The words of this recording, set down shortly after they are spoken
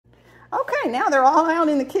Okay, now they're all out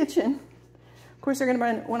in the kitchen. Of course, they're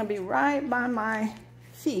going to want to be right by my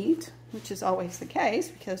feet, which is always the case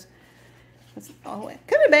because it's always...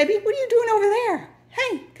 Come here, baby. What are you doing over there?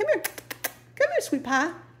 Hey, come here. Come here, sweet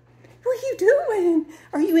pie. What are you doing?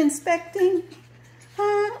 Are you inspecting?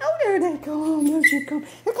 Oh, there they go. There you go. Okay.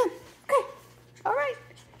 Okay. All right.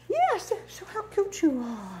 Yes. So how cute you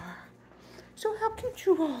are. So how cute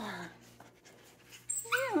you are.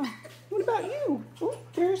 Yeah. What about you? Oh,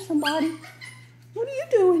 there's somebody. What are you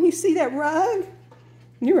doing? You see that rug?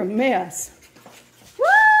 You're a mess.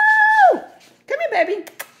 Woo! Come here, baby.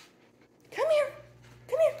 Come here.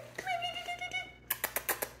 Come here. Come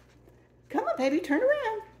here. Come on, baby. Turn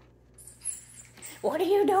around. What are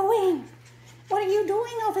you doing? What are you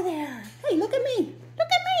doing over there? Hey, look at me. Look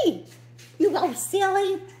at me. You go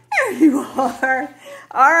silly. There you are.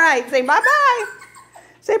 All right. Say bye-bye.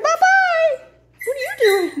 Say bye-bye. What are you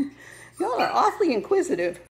doing? Y'all are awfully inquisitive.